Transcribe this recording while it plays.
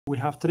we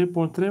have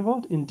 3.3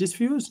 volt. In this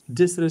fuse,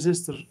 this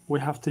resistor, we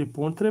have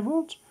 3.3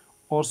 volt.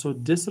 Also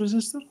this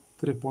resistor,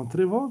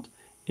 3.3 volt.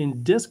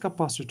 In this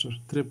capacitor,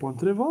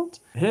 3.3 volt.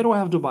 Here we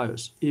have the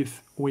BIOS.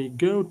 If we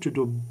go to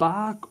the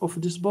back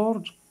of this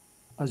board,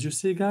 as you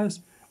see, guys,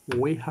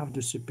 we have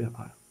the super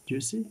IO. Do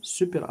you see?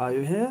 Super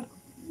IO here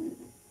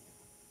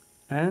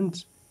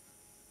and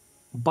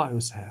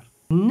BIOS here.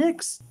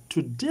 Next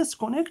to this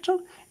connector,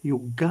 you're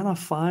gonna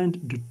find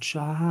the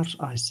charge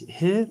IC.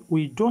 Here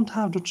we don't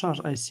have the charge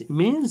IC.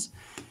 Means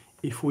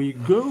if we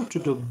go to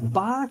the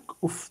back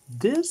of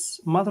this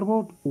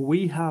motherboard,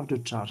 we have the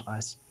charge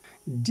IC.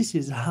 This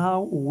is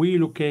how we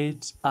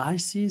locate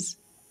ICs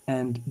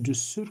and the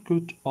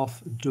circuit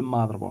of the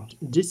motherboard.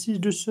 This is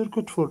the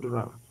circuit for the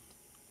RAM.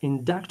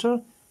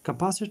 Inductor,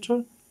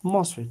 capacitor,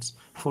 MOSFETs.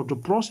 For the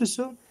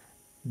processor,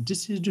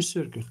 this is the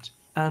circuit.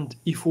 And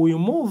if we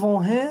move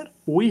on here,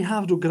 we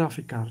have the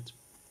graphic card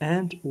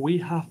and we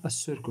have a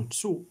circuit.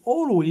 So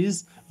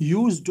always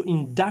use the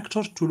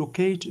inductor to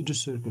locate the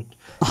circuit.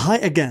 Hi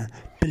again.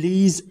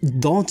 Please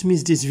don't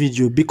miss this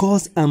video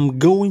because I'm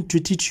going to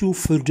teach you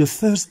for the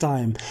first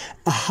time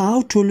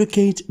how to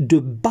locate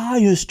the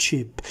BIOS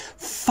chip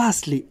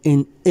fastly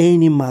in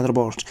any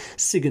motherboard.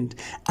 Second,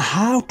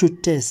 how to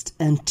test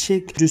and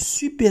check the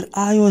super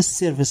IO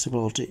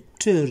serviceability.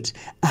 Third,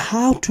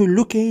 how to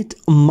locate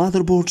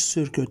motherboard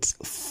circuits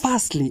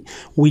fastly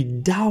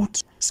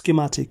without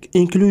schematic,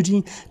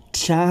 including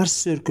charge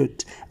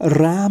circuit,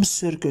 RAM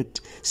circuit,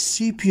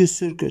 CPU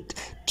circuit,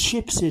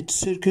 chipset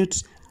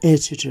circuits,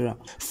 etc.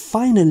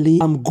 Finally,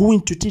 I'm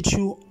going to teach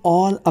you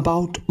all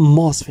about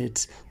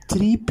MOSFETs,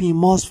 3P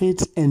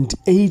MOSFETs and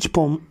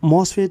H-POM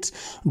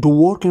MOSFETs, the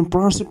working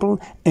principle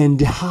and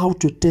how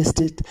to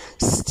test it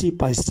step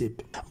by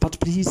step. But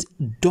please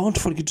don't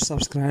forget to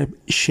subscribe,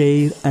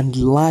 share and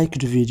like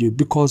the video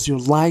because your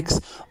likes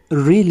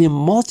really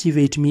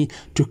motivate me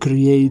to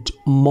create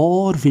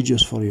more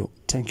videos for you.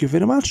 Thank you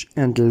very much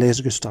and let's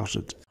get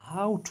started.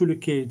 How to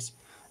locate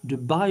the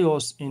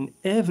BIOS in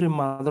every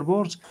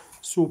motherboard.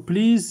 So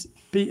please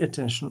pay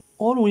attention.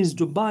 Always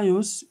the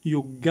BIOS,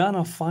 you're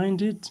gonna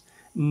find it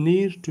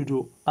near to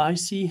the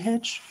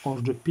ICH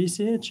or the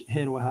PCH.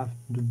 Here we have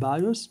the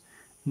BIOS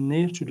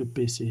near to the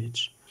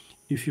PCH.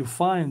 If you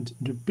find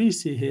the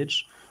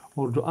PCH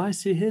or the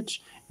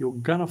ICH, you're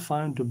gonna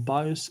find the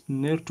BIOS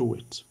near to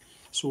it.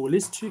 So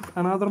let's check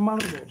another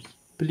motherboard.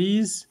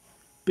 Please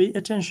pay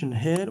attention.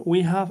 Here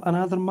we have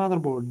another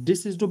motherboard.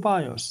 This is the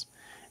BIOS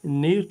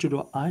near to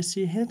the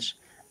ICH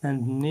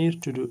and near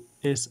to the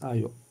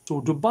SIO. So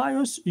the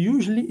BIOS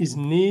usually is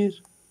near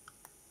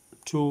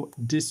to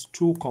these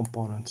two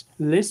components.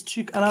 Let's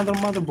check another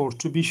motherboard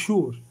to be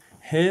sure.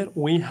 Here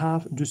we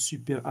have the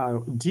super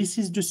IO. This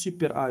is the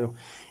super IO.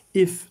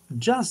 If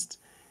just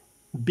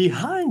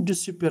behind the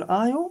super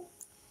IO,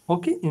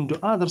 okay, in the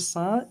other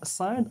side,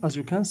 as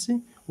you can see,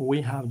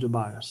 we have the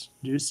BIOS.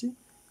 Do you see?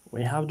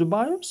 We have the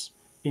BIOS.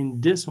 In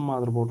this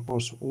motherboard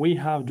also, we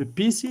have the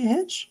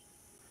PCH.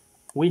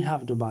 We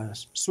have the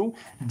BIOS. So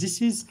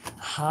this is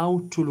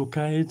how to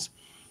locate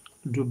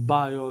the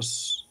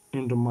BIOS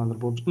in the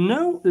motherboard.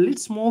 Now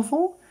let's move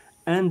on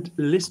and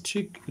let's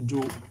check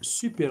the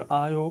super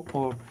IO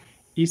or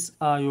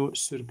SIO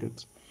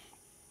circuit.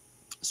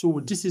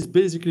 So this is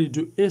basically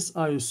the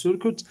SIO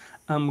circuit.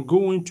 I'm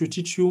going to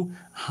teach you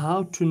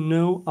how to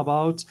know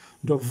about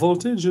the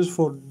voltages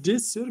for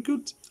this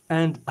circuit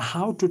and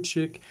how to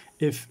check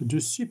if the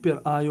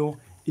super IO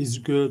is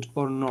good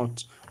or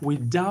not.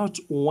 Without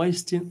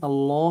wasting a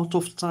lot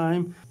of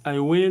time, I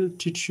will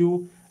teach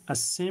you a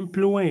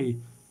simple way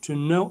to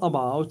know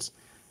about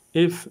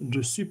if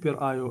the super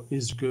IO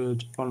is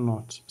good or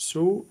not.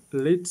 So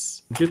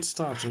let's get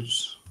started.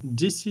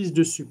 This is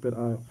the super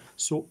IO.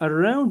 So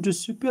around the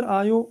super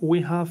IO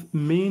we have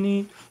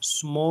many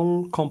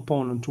small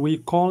components. We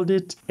called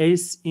it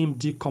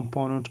SMD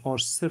component or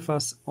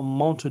surface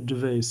mounted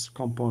device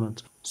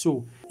component.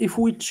 So if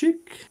we check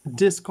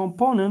this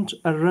component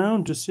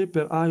around the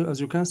super IO,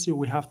 as you can see,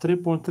 we have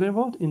 3.3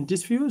 volt in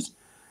this fuse.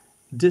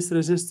 This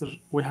resistor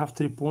we have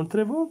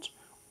 3.3 volt.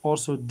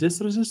 Also this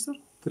resistor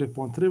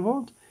 3.3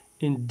 volt.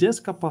 In this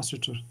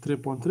capacitor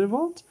 3.3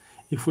 volt.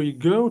 If we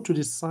go to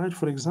this side,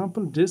 for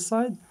example, this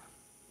side,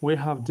 we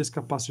have this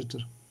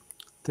capacitor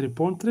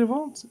 3.3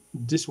 volts.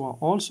 This one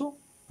also,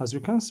 as you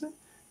can see,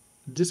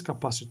 this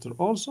capacitor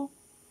also,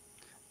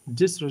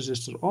 this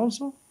resistor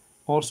also.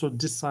 Also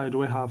this side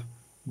we have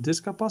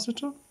this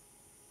capacitor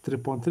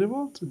 3.3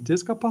 volt,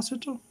 this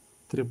capacitor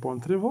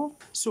 3.3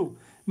 volt. So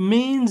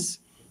means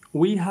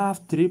we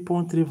have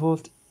 3.3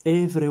 volt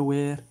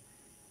everywhere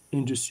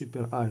in the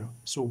super IO.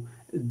 So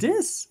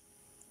this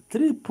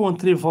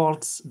 3.3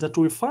 volts that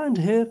we find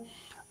here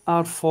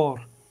are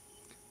for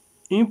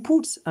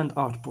inputs and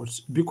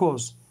outputs,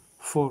 because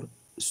for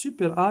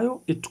super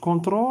IO it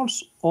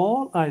controls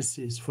all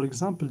ICs. For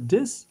example,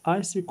 this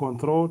IC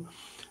control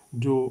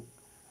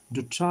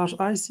the charge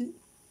IC,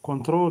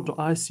 control the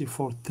IC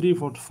for 3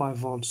 volt 5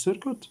 volt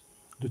circuit,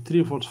 the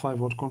 3 volt 5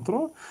 volt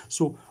control.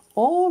 So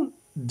all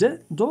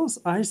those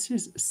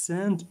ICs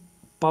send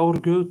power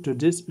go to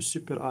this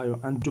super IO,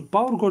 and the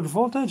power good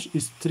voltage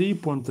is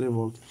 3.3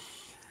 volt.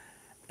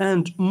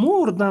 And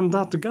more than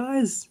that,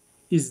 guys,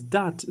 is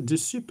that the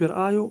super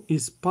IO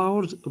is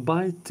powered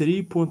by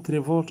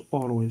 3.3 volt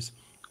always.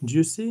 Do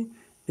you see?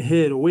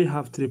 Here we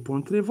have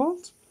 3.3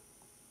 volt.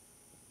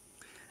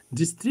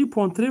 This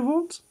 3.3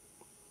 volt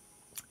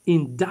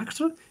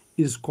inductor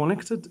is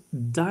connected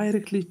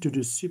directly to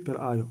the super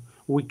IO.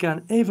 We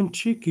can even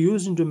check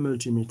using the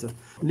multimeter.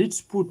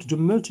 Let's put the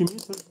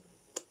multimeter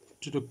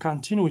to the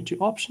continuity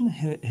option.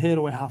 Here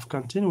we have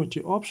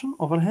continuity option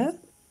over here.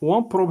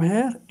 One probe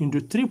here in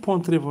the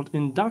 3.3 volt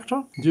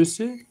inductor. Do you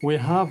see? We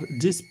have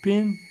this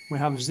pin, we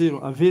have 0,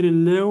 a very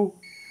low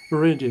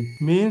reading.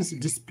 Means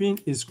this pin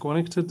is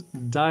connected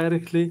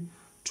directly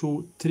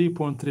to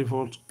 3.3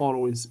 volt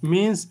always.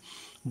 Means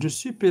the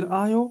super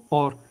IO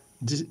or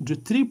the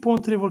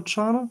 3.3 volt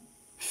channel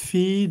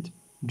feed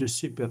the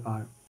super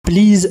IO.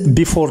 Please,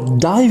 before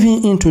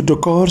diving into the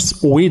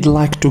course, we'd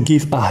like to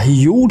give a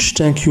huge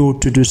thank you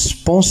to the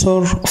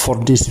sponsor for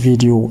this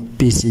video,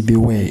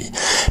 PCBWay.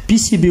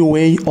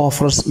 PCBWay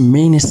offers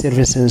many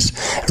services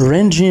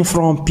ranging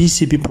from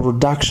PCB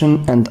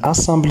production and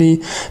assembly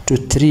to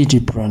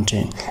 3D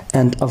printing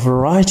and a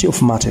variety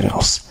of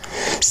materials.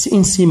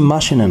 CNC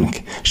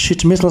machining,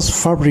 sheet metals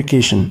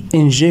fabrication,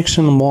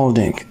 injection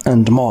molding,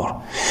 and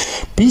more.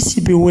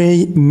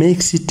 PCBWay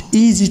makes it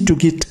easy to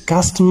get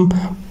custom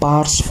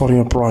parts for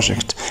your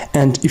project.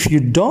 And if you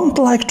don't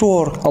like to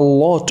work a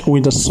lot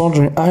with a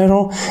soldering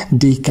iron,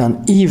 they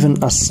can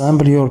even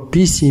assemble your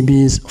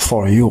PCBs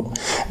for you.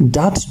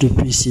 That's the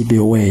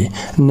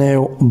PCBWay.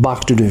 Now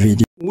back to the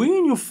video.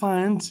 When you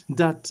find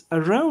that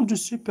around the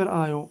super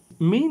IO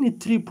many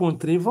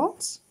 3.3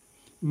 volts,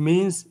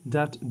 means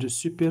that the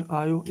super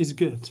IO is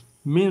good.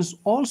 Means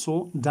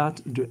also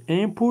that the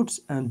inputs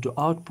and the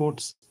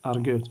outputs are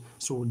good.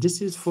 So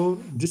this is for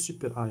the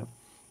super IO.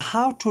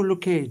 How to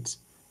locate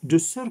the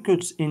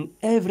circuits in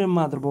every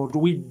motherboard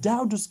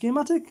without the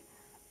schematic?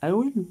 I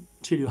will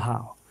tell you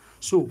how.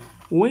 So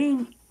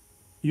when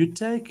you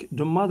take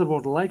the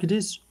motherboard like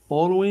this,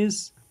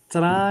 always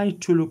try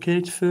to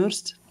locate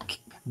first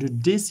the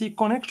DC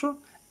connector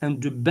and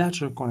the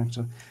battery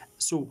connector.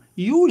 So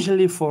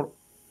usually for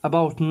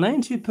about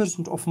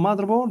 90% of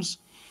motherboards,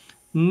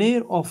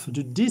 near of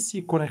the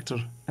DC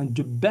connector and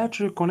the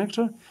battery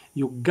connector,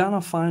 you're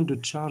gonna find the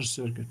charge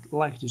circuit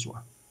like this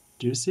one.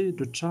 Do you see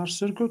the charge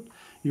circuit?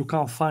 You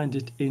can find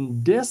it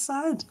in this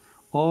side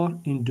or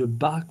in the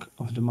back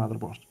of the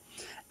motherboard.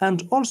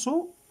 And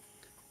also,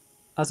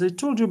 as I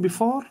told you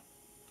before,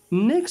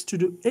 next to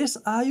the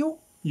SIO,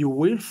 you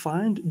will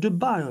find the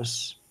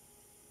BIOS.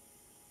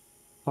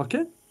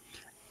 Okay?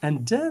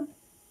 And then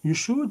you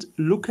should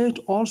locate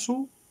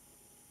also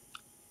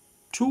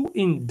two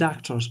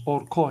inductors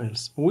or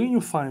coils. When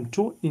you find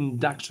two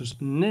inductors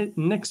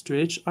next to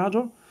each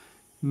other,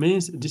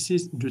 means this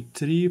is the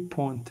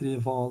 3.3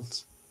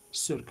 volt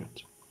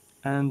circuit.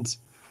 And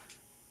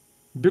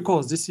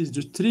because this is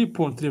the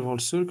 3.3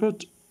 volt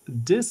circuit,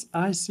 this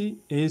IC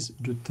is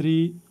the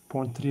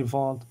 3.3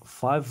 volt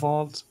 5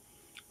 volt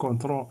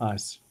control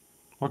IC.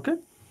 Okay?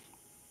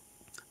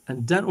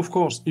 And then of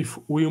course, if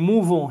we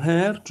move on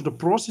here to the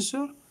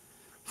processor,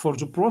 for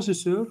the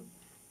processor,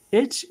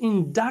 each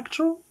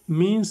inductor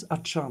means a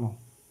channel.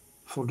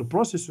 For the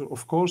processor,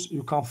 of course,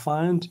 you can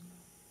find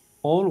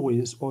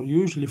always or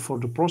usually for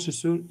the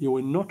processor, you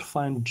will not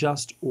find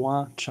just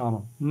one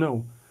channel.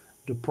 No,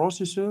 the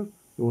processor,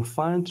 you will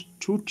find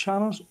two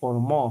channels or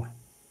more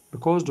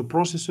because the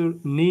processor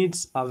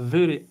needs a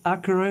very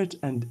accurate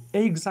and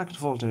exact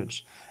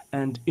voltage.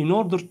 And in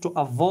order to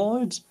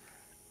avoid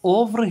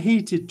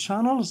overheated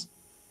channels,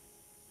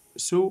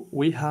 so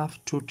we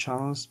have two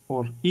channels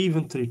or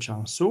even three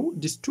channels. So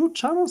these two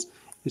channels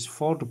is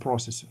for the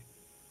processor.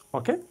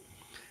 Okay?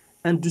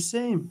 And the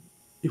same,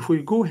 if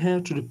we go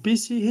here to the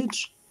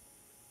PCH,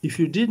 if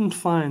you didn't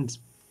find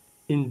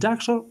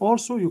inductor,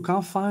 also you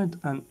can find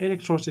an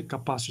electrolytic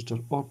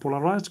capacitor or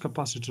polarized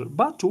capacitor.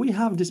 But we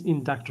have this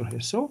inductor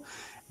here. So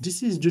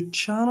this is the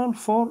channel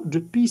for the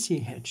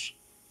PCH.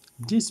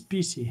 This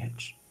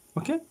PCH.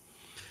 Okay?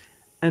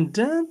 And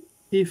then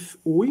if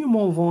we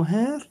move on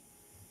here,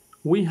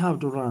 we have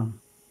the RAM.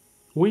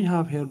 We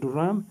have here the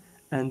RAM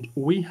and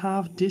we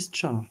have this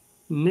channel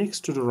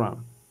next to the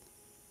RAM.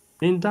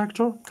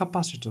 Inductor,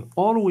 capacitor.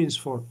 Always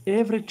for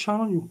every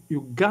channel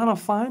you gonna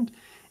find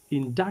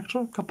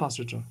inductor,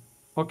 capacitor.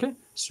 Okay?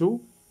 So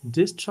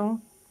this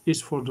channel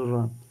is for the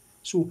RAM.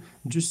 So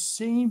the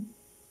same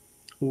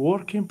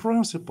working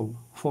principle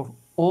for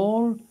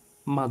all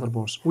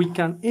motherboards. We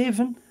can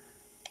even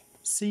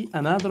see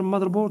another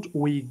motherboard,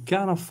 we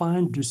gonna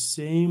find the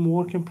same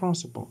working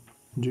principle.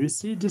 Do you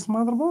see this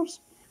motherboard?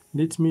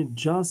 Let me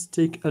just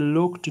take a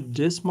look to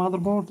this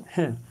motherboard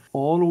here.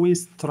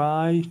 Always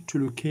try to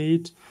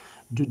locate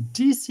the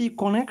DC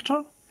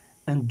connector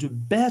and the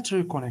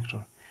battery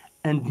connector.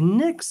 And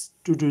next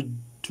to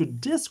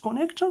this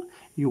connector,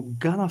 you're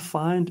gonna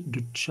find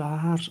the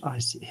charge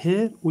IC.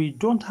 Here we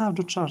don't have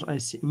the charge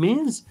IC.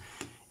 Means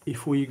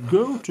if we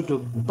go to the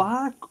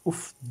back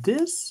of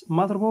this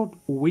motherboard,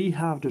 we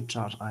have the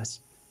charge IC.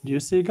 Do you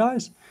see,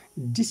 guys?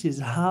 This is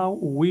how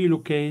we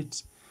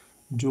locate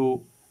the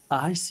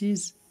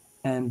ICs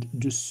and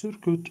the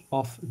circuit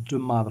of the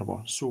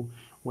motherboard. So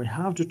we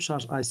have the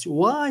charge IC.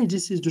 Why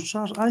this is the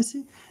charge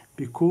IC?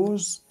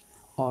 Because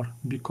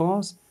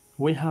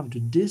we have the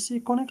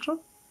DC connector,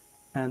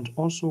 and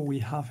also we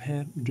have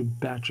here the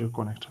battery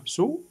connector.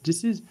 So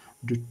this is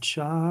the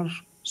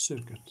charge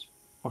circuit.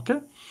 Okay,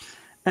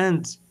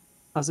 and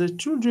as I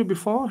told you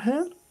before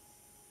here,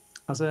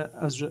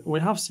 as we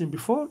have seen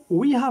before,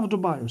 we have the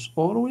BIOS.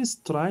 Always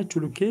try to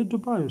locate the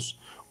BIOS.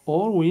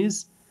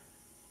 Always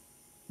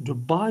the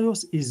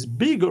BIOS is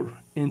bigger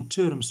in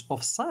terms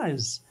of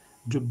size.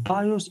 The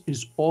BIOS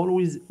is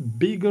always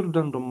bigger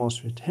than the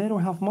MOSFET. Here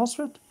we have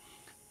MOSFET,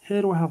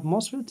 here we have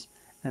MOSFET,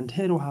 and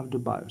here we have the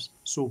BIOS.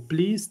 So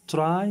please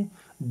try,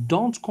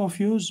 don't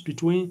confuse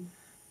between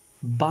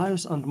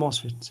BIOS and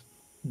MOSFET.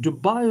 The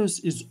BIOS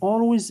is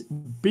always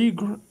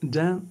bigger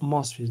than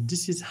MOSFET.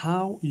 This is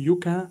how you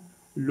can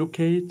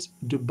locate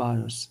the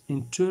BIOS.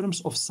 In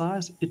terms of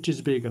size, it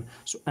is bigger.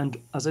 So, and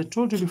as I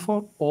told you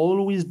before,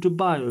 always the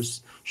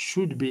BIOS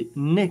should be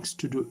next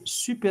to the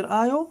Super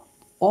I/O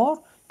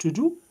or to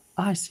the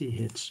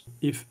ICH.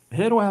 If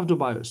here we have the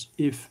BIOS,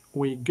 if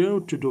we go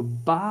to the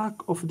back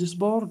of this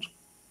board,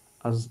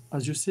 as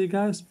you see,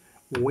 guys,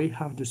 we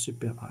have the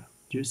Super I/O.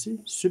 Do you see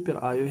Super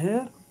I/O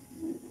here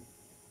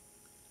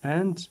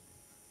and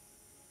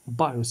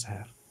BIOS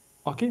here?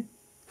 Okay,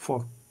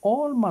 for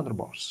all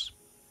motherboards.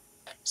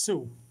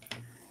 So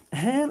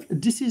here,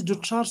 this is the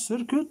charge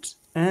circuit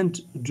and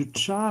the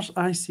charge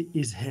IC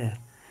is here.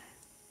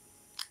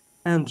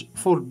 And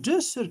for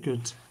this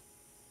circuit,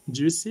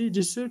 do you see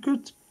this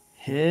circuit?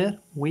 Here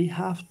we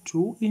have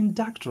two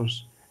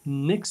inductors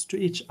next to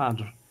each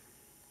other.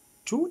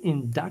 Two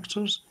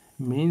inductors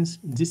means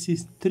this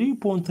is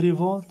 3.3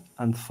 volt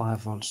and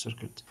 5 volt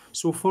circuit.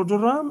 So for the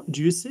RAM,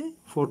 do you see?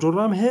 For the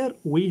RAM here,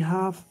 we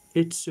have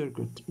its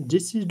circuit.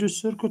 This is the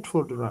circuit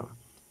for the RAM.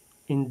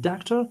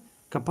 Inductor,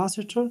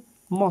 capacitor,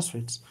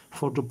 MOSFETs.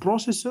 For the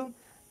processor,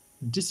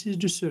 this is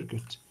the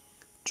circuit.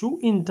 Two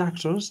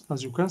inductors,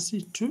 as you can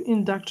see, two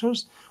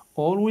inductors.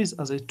 Always,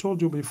 as I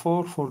told you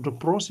before, for the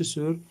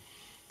processor,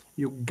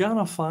 you're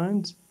gonna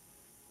find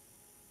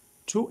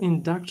two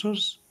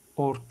inductors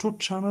or two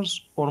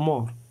channels or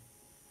more.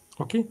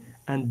 Okay,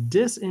 and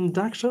this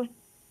inductor,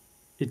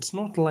 it's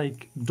not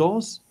like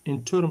those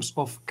in terms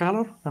of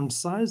color and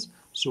size.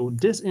 So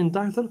this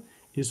inductor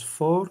is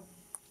for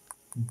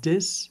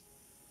this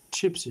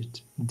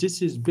chipset.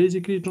 This is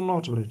basically the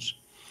NOT bridge.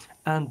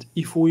 And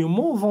if we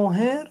move on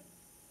here,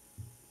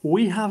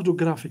 we have the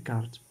graphic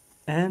card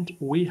and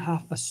we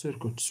have a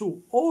circuit. So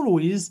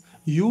always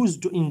use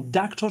the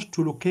inductor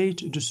to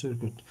locate the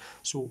circuit.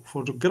 So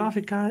for the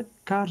graphic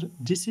card,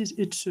 this is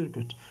its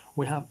circuit.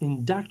 We have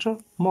inductor,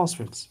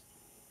 MOSFETs.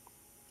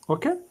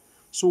 Okay,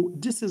 so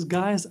this is,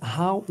 guys,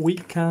 how we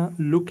can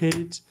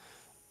locate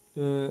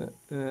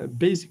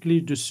basically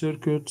the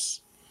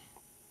circuits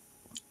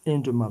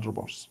in the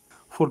motherboards.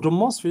 For the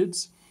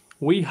MOSFETs,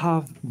 we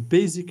have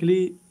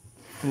basically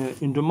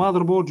in the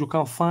motherboard you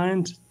can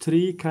find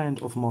three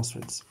kinds of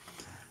MOSFETs.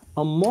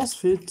 A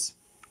MOSFET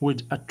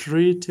with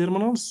 3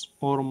 terminals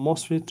or a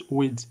MOSFET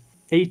with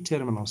 8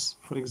 terminals.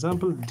 For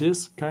example,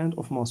 this kind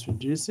of MOSFET.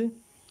 Do you see?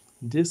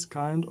 This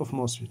kind of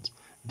MOSFET.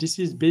 This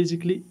is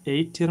basically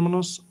 8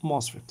 terminals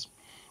MOSFET.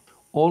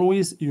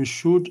 Always you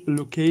should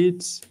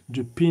locate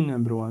the pin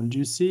number 1. Do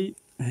you see?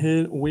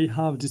 Here we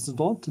have this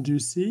dot. Do you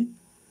see?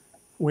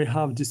 We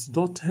have this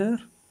dot here.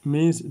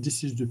 Means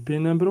this is the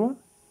pin number 1,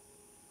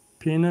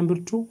 pin number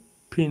 2,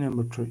 pin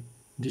number 3.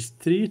 These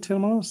 3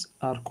 terminals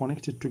are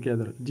connected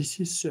together. This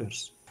is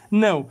source.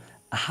 Now,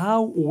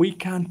 how we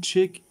can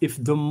check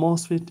if the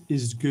MOSFET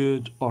is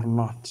good or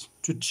not?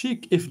 To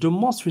check if the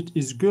MOSFET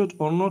is good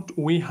or not,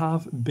 we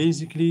have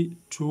basically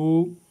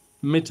 2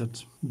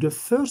 methods. The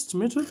first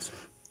method,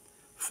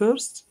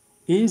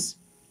 is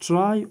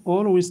try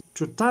always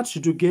to touch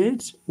the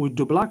gate with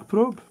the black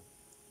probe,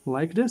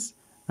 like this,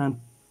 and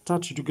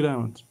touch the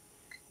ground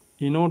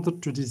in order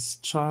to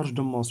discharge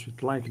the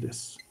MOSFET, like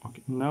this.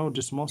 Okay, now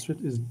this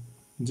MOSFET is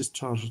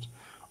discharged.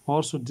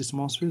 Also this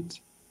MOSFET,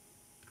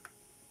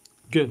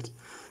 good.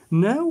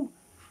 Now,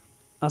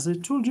 as I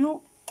told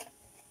you,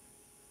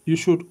 you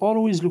should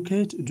always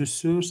locate the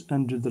source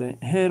and the drain.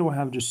 Here we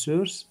have the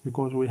source,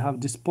 because we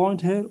have this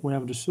point here, we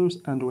have the source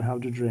and we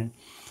have the drain.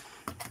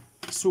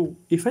 So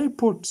if I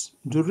put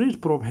the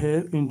red probe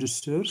here in the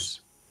source,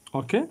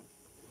 okay,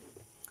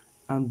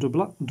 and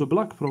the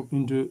black probe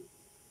in the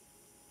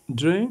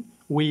drain,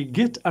 we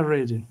get a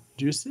reading.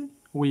 Do you see?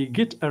 We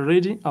get a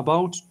reading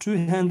about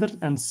 200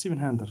 and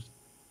 700.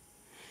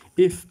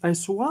 If I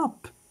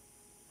swap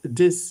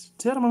these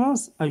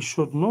terminals, I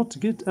should not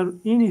get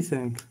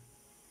anything.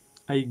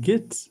 I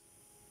get,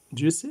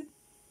 do you see?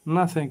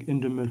 Nothing in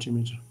the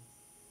multimeter.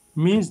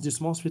 Means this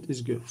MOSFET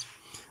is good.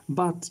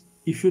 But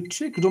if you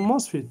check the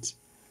MOSFET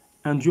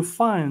and you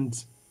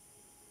find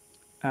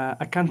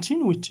a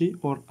continuity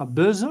or a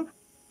buzzer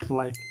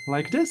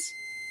like this,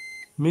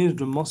 means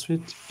the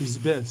MOSFET is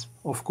bad.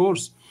 Of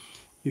course,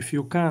 If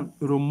you can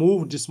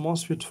remove this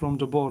MOSFET from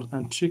the board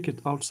and check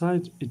it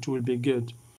outside, it will be good.